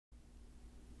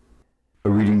A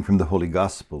reading from the Holy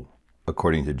Gospel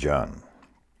according to John.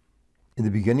 In the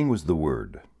beginning was the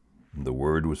Word, and the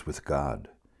Word was with God,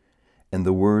 and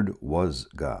the Word was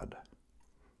God.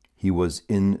 He was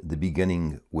in the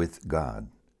beginning with God.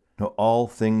 Now all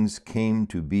things came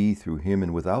to be through him,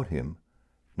 and without him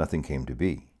nothing came to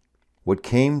be. What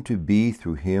came to be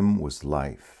through him was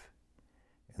life,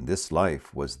 and this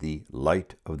life was the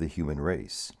light of the human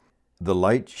race. The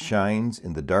light shines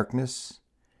in the darkness,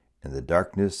 and the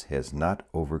darkness has not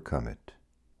overcome it.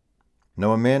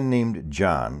 Now a man named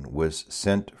John was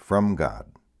sent from God.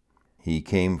 He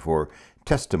came for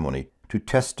testimony, to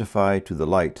testify to the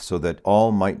light, so that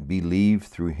all might believe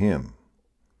through him.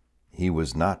 He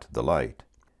was not the light,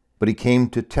 but he came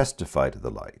to testify to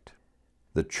the light.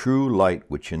 The true light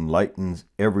which enlightens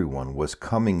everyone was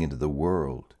coming into the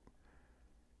world.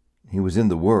 He was in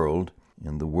the world,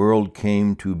 and the world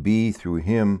came to be through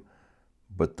him,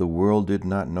 but the world did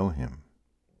not know him.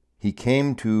 He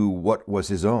came to what was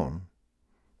his own,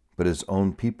 but his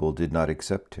own people did not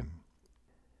accept him.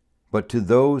 But to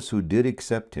those who did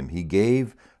accept him, he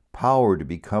gave power to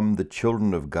become the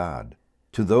children of God,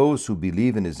 to those who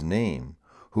believe in his name,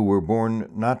 who were born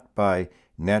not by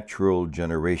natural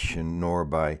generation, nor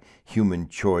by human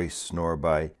choice, nor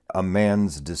by a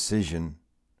man's decision,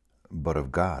 but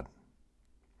of God.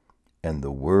 And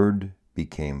the Word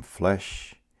became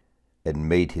flesh and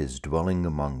made his dwelling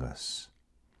among us.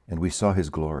 And we saw his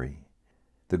glory,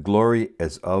 the glory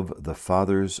as of the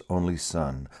Father's only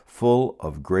Son, full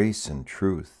of grace and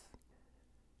truth.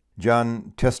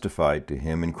 John testified to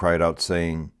him and cried out,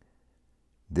 saying,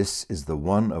 "This is the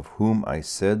one of whom I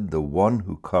said, the one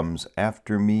who comes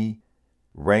after me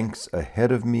ranks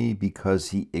ahead of me because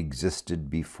he existed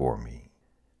before me."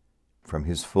 From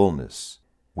his fullness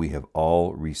we have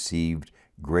all received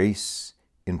grace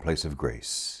in place of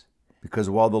grace.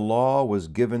 Because while the law was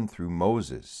given through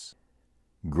Moses,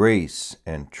 grace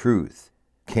and truth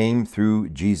came through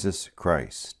Jesus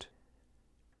Christ.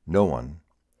 No one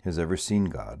has ever seen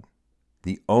God.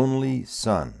 The only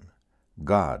Son,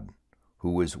 God,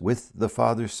 who is with the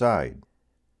Father's side,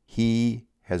 he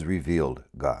has revealed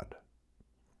God.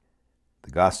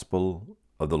 The Gospel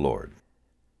of the Lord.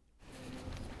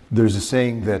 There's a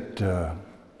saying that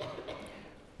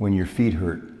when your feet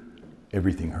hurt,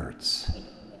 everything hurts.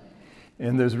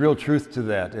 And there's real truth to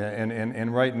that.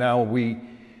 And right now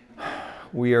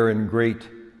we are in great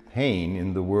pain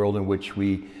in the world in which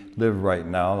we live right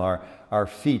now. Our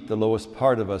feet, the lowest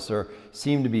part of us,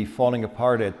 seem to be falling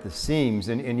apart at the seams.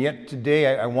 And yet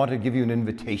today I want to give you an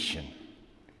invitation.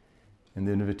 And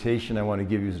the invitation I want to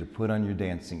give you is to put on your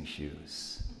dancing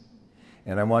shoes.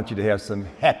 And I want you to have some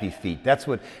happy feet. That's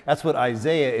what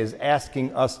Isaiah is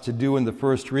asking us to do in the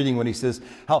first reading when he says,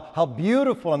 how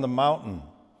beautiful on the mountain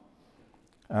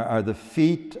are the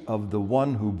feet of the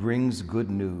one who brings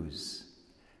good news,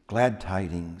 glad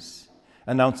tidings,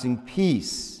 announcing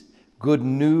peace, good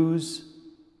news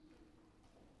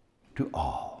to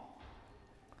all.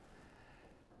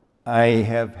 I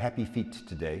have happy feet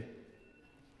today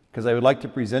because I would like to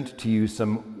present to you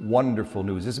some wonderful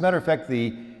news. As a matter of fact,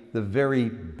 the very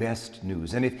best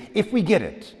news. And if we get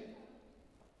it,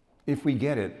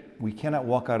 we cannot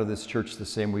walk out of this church the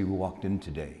same way we walked in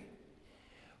today.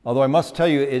 Although I must tell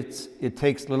you, it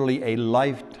takes literally a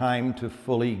lifetime to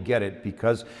fully get it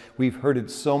because we've heard it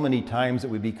so many times that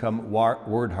we become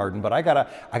word hardened. But I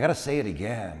gotta say it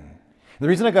again. And the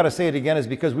reason I gotta say it again is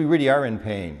because we really are in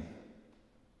pain.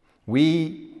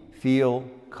 We feel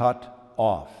cut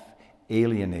off,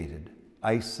 alienated,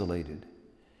 isolated.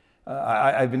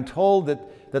 I've been told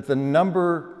that the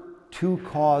number 2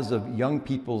 cause of young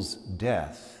people's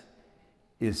death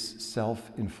is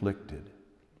self-inflicted.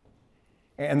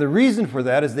 And the reason for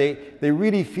that is they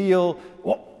really feel,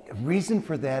 the reason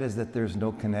for that is that there's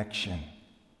no connection.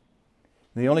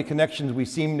 The only connections we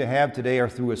seem to have today are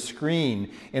through a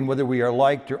screen and whether we are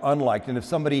liked or unliked. And if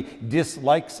somebody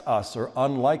dislikes us or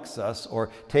unlikes us or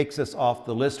takes us off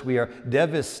the list, we are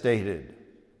devastated.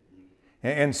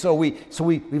 And so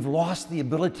we've lost the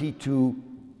ability to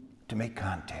make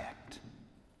contact.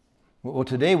 Well,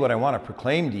 today what I want to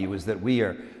proclaim to you is that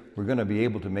we're going to be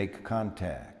able to make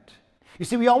contact. You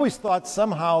see, we always thought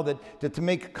somehow that to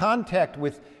make contact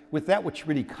with that which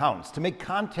really counts, to make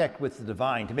contact with the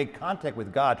divine, to make contact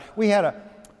with God, we had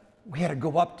to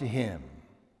go up to him.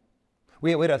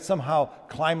 We had to somehow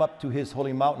climb up to his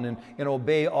holy mountain and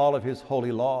obey all of his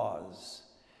holy laws.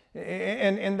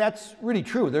 And that's really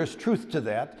true. There's truth to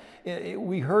that.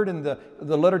 We heard in the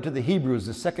letter to the Hebrews,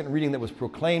 the second reading that was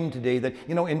proclaimed today, that,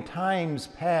 in times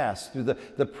past, through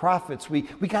the prophets, we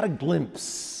got a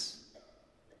glimpse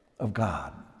of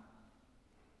God.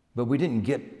 But we didn't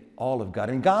get all of God.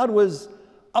 And God was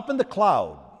up in the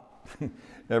cloud.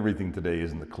 Everything today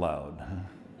is in the cloud.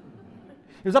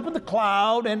 He was up in the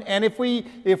cloud, and if we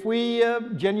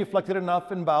genuflected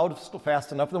enough and bowed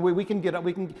fast enough, then we can get up.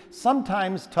 We can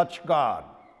sometimes touch God.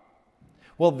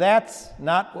 Well, that's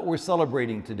not what we're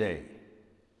celebrating today.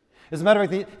 As a matter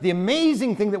of fact, the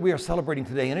amazing thing that we are celebrating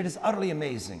today, and it is utterly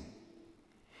amazing,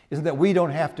 is that we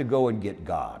don't have to go and get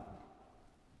God.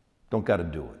 Don't got to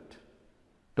do it.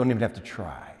 Don't even have to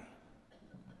try.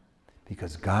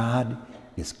 Because God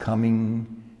is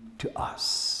coming to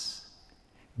us.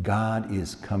 God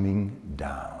is coming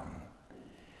down.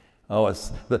 Oh,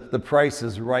 the price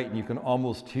is right, and you can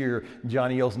almost hear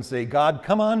Johnny Olson say, God,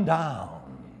 come on down.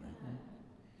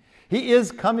 He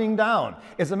is coming down.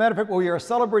 As a matter of fact, what we are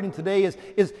celebrating today is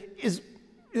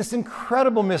this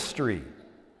incredible mystery.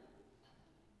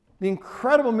 The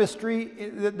incredible mystery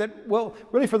that, well,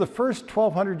 really for the first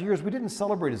 1,200 years, we didn't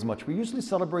celebrate as much. We usually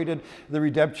celebrated the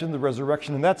redemption, the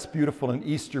resurrection, and that's beautiful in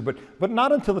Easter, but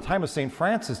not until the time of St.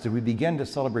 Francis did we begin to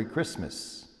celebrate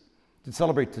Christmas, to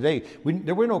celebrate today.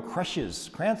 There were no creches.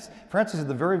 Francis is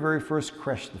the very, very first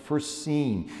creche, the first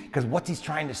scene, because what's he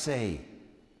trying to say?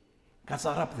 God's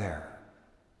not up there.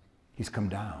 He's come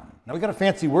down. Now, we got a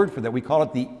fancy word for that. We call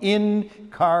it the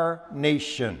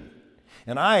incarnation.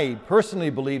 And I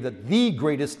personally believe that the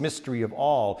greatest mystery of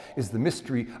all is the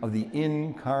mystery of the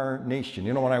incarnation.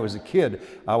 You know, when I was a kid,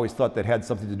 I always thought that had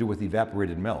something to do with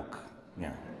evaporated milk.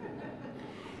 Yeah.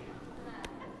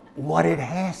 What it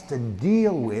has to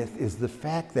deal with is the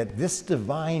fact that this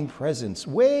divine presence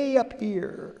way up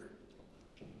here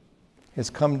has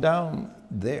come down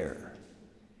there,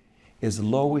 as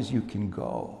low as you can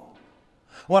go.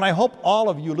 Well, and I hope all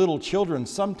of you little children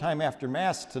sometime after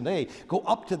Mass today go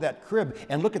up to that crib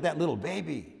and look at that little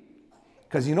baby.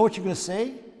 Because you know what you're going to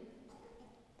say?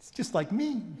 It's just like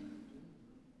me.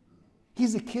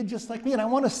 He's a kid just like me. And I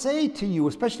want to say to you,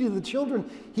 especially to the children,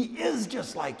 he is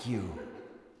just like you.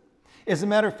 As a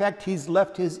matter of fact, he's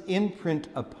left his imprint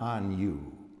upon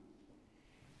you.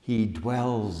 He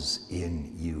dwells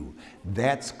in you.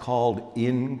 That's called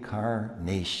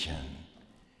incarnation.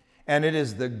 And it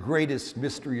is the greatest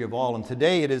mystery of all. And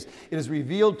today it is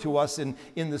revealed to us in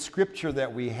the scripture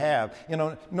that we have. You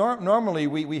know, normally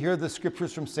we hear the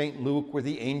scriptures from St. Luke where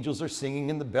the angels are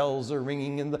singing and the bells are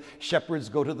ringing and the shepherds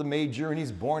go to the manger and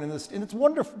he's born in this. And it's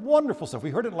wonderful, wonderful stuff.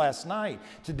 We heard it last night.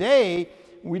 Today,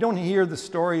 we don't hear the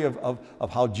story of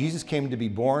how Jesus came to be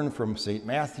born from St.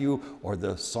 Matthew or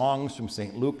the songs from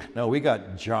St. Luke. No, we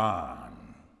got John,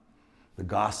 the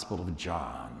Gospel of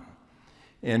John.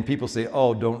 And people say,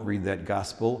 oh, don't read that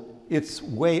gospel. It's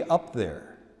way up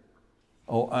there.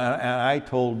 Oh, and I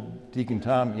told Deacon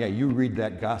Tom, yeah, you read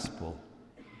that gospel,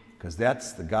 because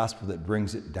that's the gospel that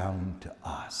brings it down to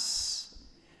us.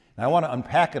 And I want to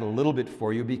unpack it a little bit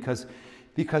for you because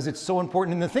it's so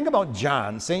important. And the thing about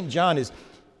John, St. John, is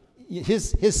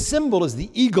his symbol is the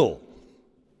eagle.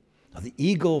 Now, the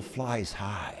eagle flies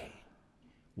high.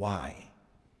 Why?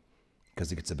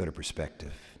 Because it gets a better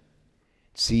perspective.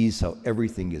 Sees how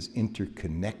everything is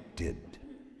interconnected.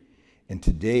 And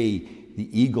today, the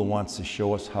eagle wants to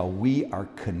show us how we are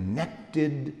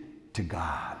connected to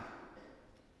God.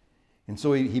 And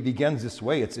so he begins this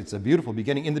way. It's a beautiful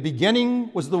beginning. In the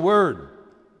beginning was the Word,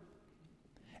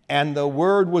 and the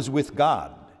Word was with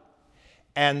God,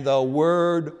 and the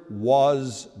Word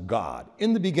was God.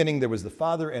 In the beginning, there was the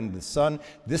Father and the Son.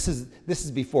 This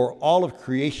is before all of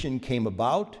creation came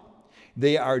about.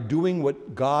 They are doing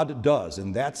what God does,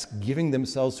 and that's giving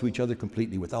themselves to each other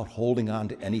completely without holding on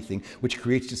to anything, which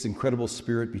creates this incredible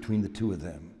spirit between the two of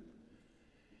them.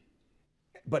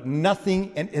 But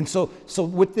nothing, and so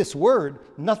with this word,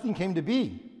 nothing came to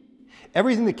be.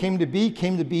 Everything that came to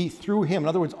be through him. In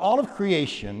other words, all of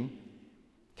creation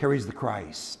carries the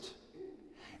Christ.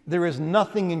 There is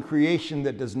nothing in creation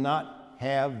that does not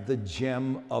have the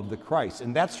gem of the Christ,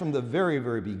 and that's from the very,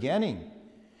 very beginning.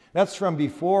 That's from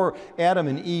before Adam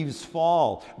and Eve's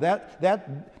fall.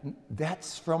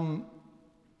 That's from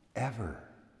ever.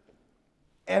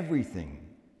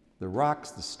 Everything. The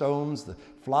rocks, the stones, the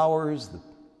flowers,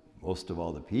 most of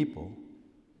all the people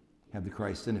have the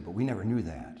Christ in it, but we never knew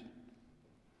that.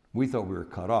 We thought we were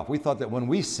cut off. We thought that when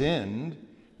we sinned,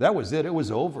 that was it. It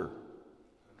was over.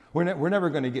 We're never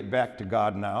going to get back to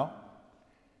God now.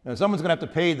 Someone's going to have to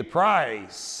pay the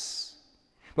price.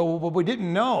 But what we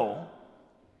didn't know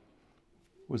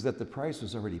was that the price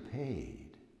was already paid.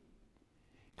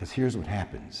 Because here's what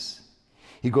happens.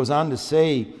 He goes on to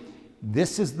say,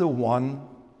 this is the one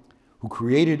who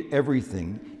created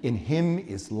everything. In him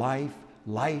is life,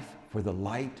 life for the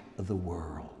light of the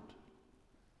world.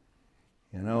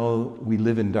 You know, we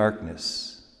live in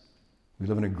darkness. We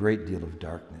live in a great deal of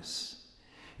darkness.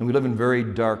 And we live in very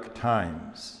dark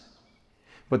times.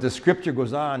 But the scripture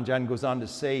goes on, John goes on to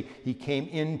say, he came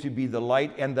in to be the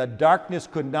light, and the darkness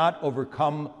could not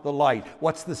overcome the light.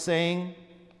 What's the saying?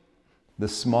 The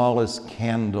smallest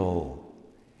candle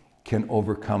can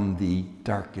overcome the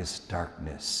darkest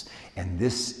darkness. And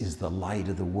this is the light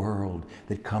of the world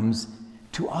that comes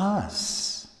to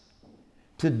us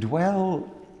to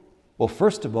dwell, well,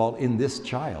 first of all, in this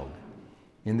child,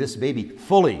 in this baby,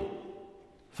 fully.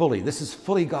 This is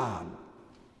fully God.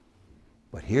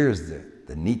 But here's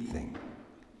the neat thing.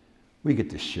 We get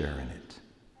to share in it.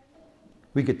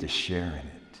 We get to share in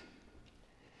it.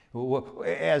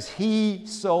 As he,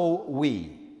 so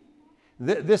we.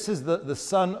 This is the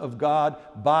Son of God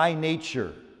by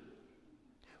nature.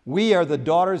 We are the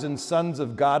daughters and sons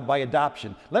of God by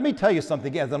adoption. Let me tell you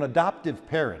something. As an adoptive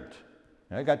parent,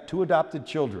 I got 2 adopted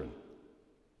children.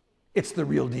 It's the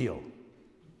real deal.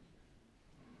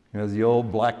 As the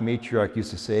old black matriarch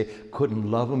used to say, couldn't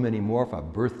love them anymore if I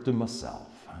birthed them myself.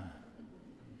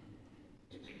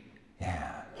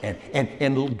 Yeah.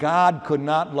 And God could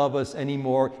not love us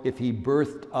anymore if he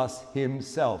birthed us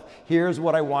himself. Here's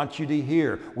what I want you to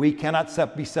hear. We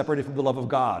cannot be separated from the love of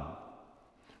God.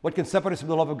 What can separate us from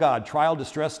the love of God? Trial,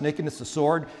 distress, nakedness, the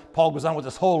sword. Paul goes on with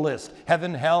this whole list.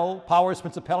 Heaven, hell, powers,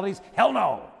 principalities. Hell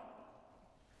no.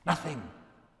 Nothing.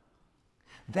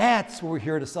 That's what we're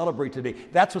here to celebrate today.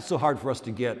 That's what's so hard for us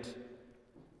to get.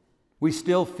 We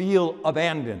still feel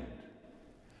abandoned.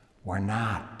 We're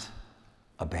not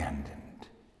abandoned.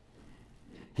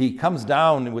 He comes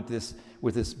down with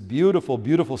this beautiful,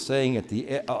 beautiful saying at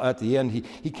the end.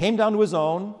 He came down to his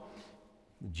own.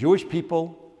 The Jewish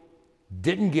people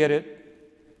didn't get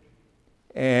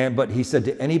it. But he said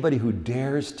to anybody who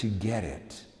dares to get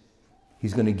it,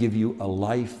 he's going to give you a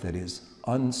life that is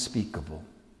unspeakable,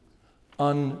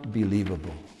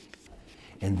 unbelievable.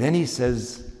 And then he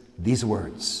says these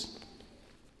words,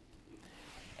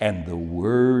 and the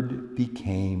Word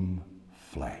became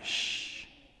flesh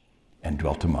and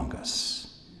dwelt among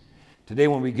us. Today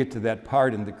when we get to that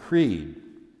part in the Creed,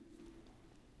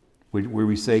 where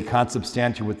we say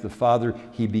consubstantial with the Father,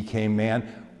 he became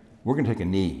man, we're going to take a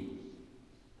knee.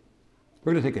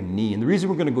 We're going to take a knee. And the reason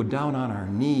we're going to go down on our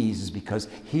knees is because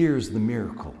here's the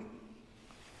miracle.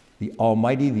 The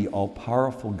Almighty, the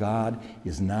all-powerful God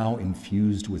is now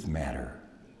infused with matter.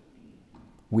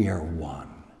 We are one.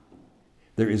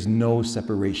 There is no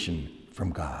separation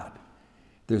from God.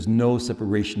 There's no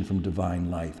separation from divine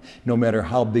life. No matter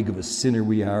how big of a sinner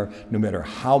we are, no matter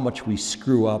how much we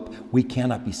screw up, we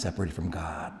cannot be separated from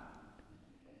God.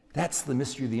 That's the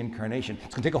mystery of the incarnation.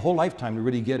 It's going to take a whole lifetime to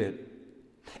really get it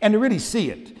and to really see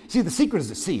it. See, the secret is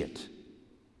to see it.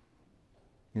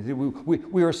 You see,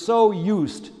 we are so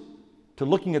used to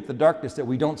looking at the darkness that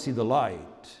we don't see the light.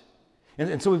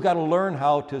 And so we've got to learn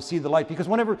how to see the light, because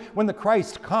when the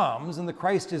Christ comes, and the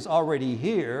Christ is already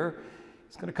here,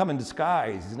 he's going to come in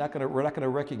disguise. We're not going to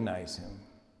recognize him.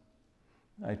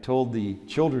 I told the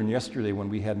children yesterday when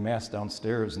we had Mass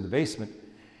downstairs in the basement,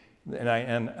 and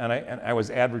I was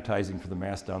advertising for the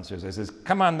Mass downstairs. I says,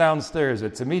 come on downstairs.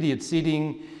 It's immediate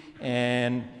seating,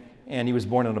 and he was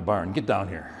born in a barn. Get down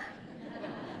here.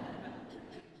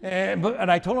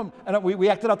 And I told him, and we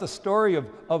acted out the story of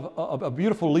a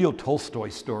beautiful Leo Tolstoy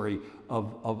story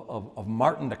of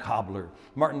Martin the Cobbler.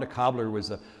 Martin the Cobbler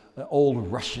was an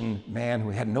old Russian man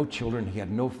who had no children, he had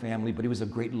no family, but he was a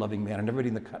great loving man, and everybody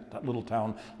in the little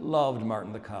town loved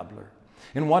Martin the Cobbler.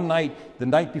 And one night, the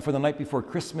night before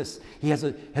Christmas, he has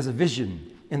a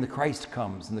vision, and the Christ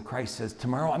comes, and the Christ says,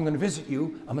 tomorrow I'm going to visit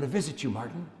you. I'm going to visit you,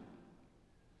 Martin.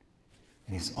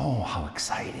 And he says, oh, how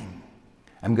exciting.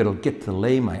 I'm going to get to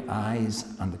lay my eyes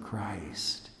on the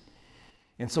Christ.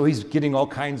 And so he's getting all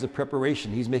kinds of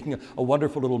preparation. He's making a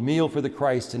wonderful little meal for the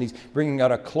Christ, and he's bringing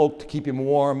out a cloak to keep him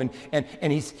warm,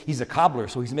 and he's a cobbler,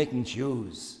 so he's making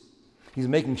shoes. He's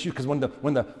making shoes because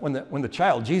when the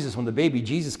child Jesus, when the baby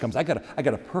Jesus comes, I got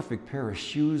a perfect pair of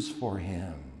shoes for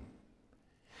him.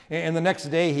 And the next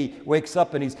day he wakes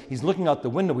up and he's looking out the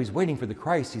window. He's waiting for the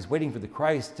Christ. He's waiting for the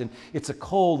Christ. And it's a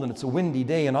cold and it's a windy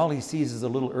day, and all he sees is a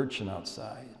little urchin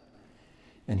outside.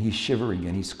 And he's shivering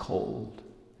and he's cold.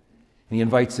 And he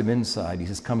invites him inside. He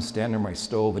says, come stand near my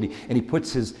stove. And he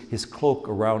puts his cloak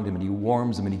around him, and he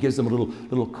warms him, and he gives him a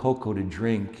little cocoa to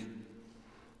drink.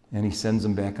 And he sends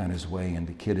him back on his way, and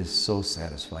the kid is so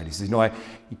satisfied. He says,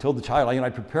 he told the child, I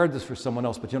prepared this for someone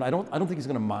else, but I don't think he's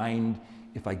going to mind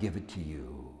if I give it to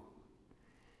you.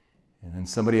 And then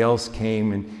somebody else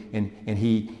came, and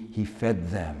he fed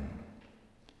them.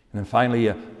 And then finally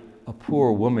a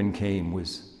poor woman came,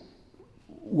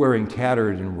 wearing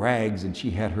tattered and rags, and she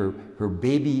had her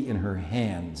baby in her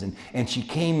hands. And she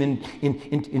came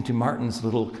into Martin's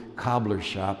little cobbler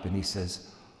shop, and he says,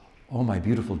 "Oh, my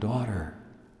beautiful daughter,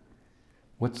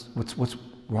 what's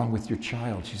wrong with your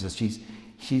child?" She says,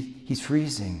 he's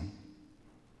freezing.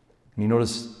 And you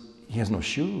notice he has no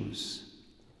shoes.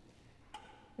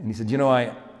 And he said, "You know,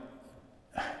 I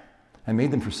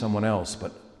made them for someone else,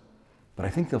 but I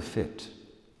think they'll fit."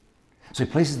 So he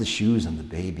places the shoes on the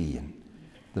baby, and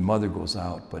the mother goes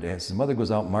out. But as the mother goes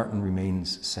out, Martin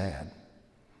remains sad,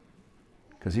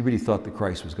 because he really thought the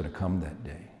Christ was going to come that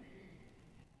day.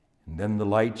 And then the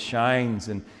light shines,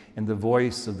 and the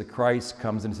voice of the Christ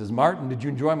comes and says, "Martin, did you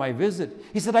enjoy my visit?"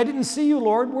 He said, "I didn't see you,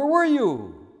 Lord. Where were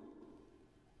you?"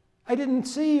 "I didn't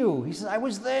see you." He said, "I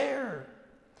was there.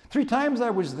 3 times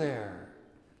I was there.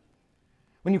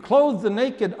 When you clothe the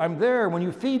naked, I'm there. When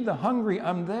you feed the hungry,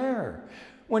 I'm there.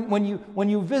 When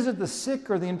you visit the sick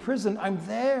or the imprisoned, I'm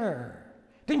there.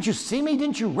 Didn't you see me?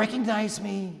 Didn't you recognize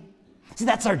me?" See,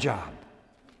 that's our job.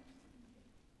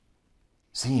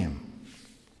 See him.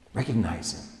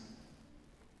 Recognize him.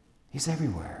 He's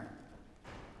everywhere.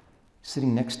 He's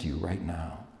sitting next to you right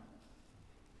now.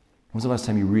 When was the last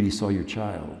time you really saw your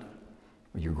child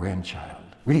or your grandchild?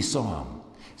 Really saw him.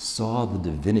 Saw the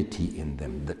divinity in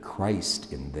them, the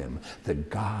Christ in them, the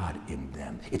God in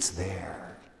them. It's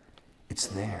there. It's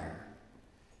there.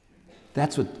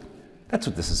 That's what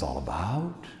this is all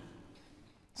about.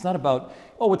 It's not about,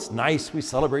 oh, it's nice, we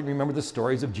celebrate and remember the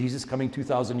stories of Jesus coming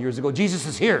 2,000 years ago. Jesus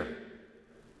is here.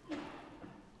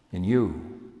 In you,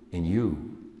 in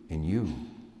you, in you,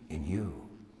 in you.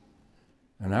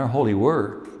 And our holy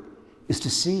work is to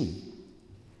see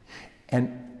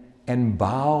and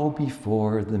bow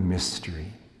before the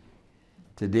mystery.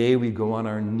 Today we go on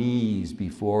our knees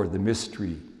before the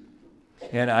mystery.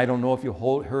 And I don't know if you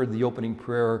heard the opening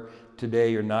prayer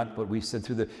today or not, but we said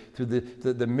through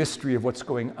the mystery of what's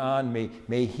going on,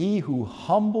 may he who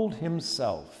humbled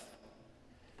himself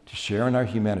to share in our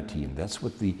humanity, and that's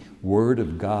what the Word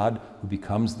of God who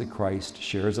becomes the Christ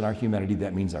shares in our humanity.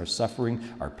 That means our suffering,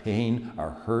 our pain,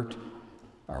 our hurt,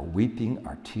 our weeping,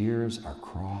 our tears, our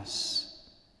cross.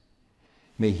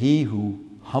 May he who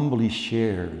humbly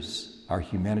shares our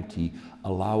humanity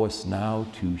allow us now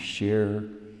to share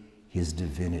his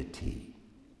divinity.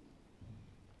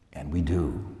 And we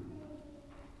do.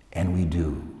 And we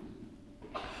do.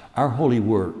 Our holy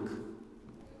work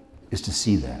is to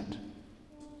see that.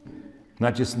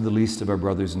 Not just in the least of our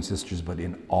brothers and sisters, but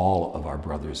in all of our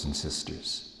brothers and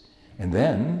sisters. And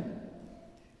then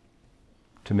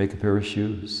to make a pair of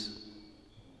shoes,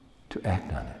 to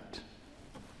act on it.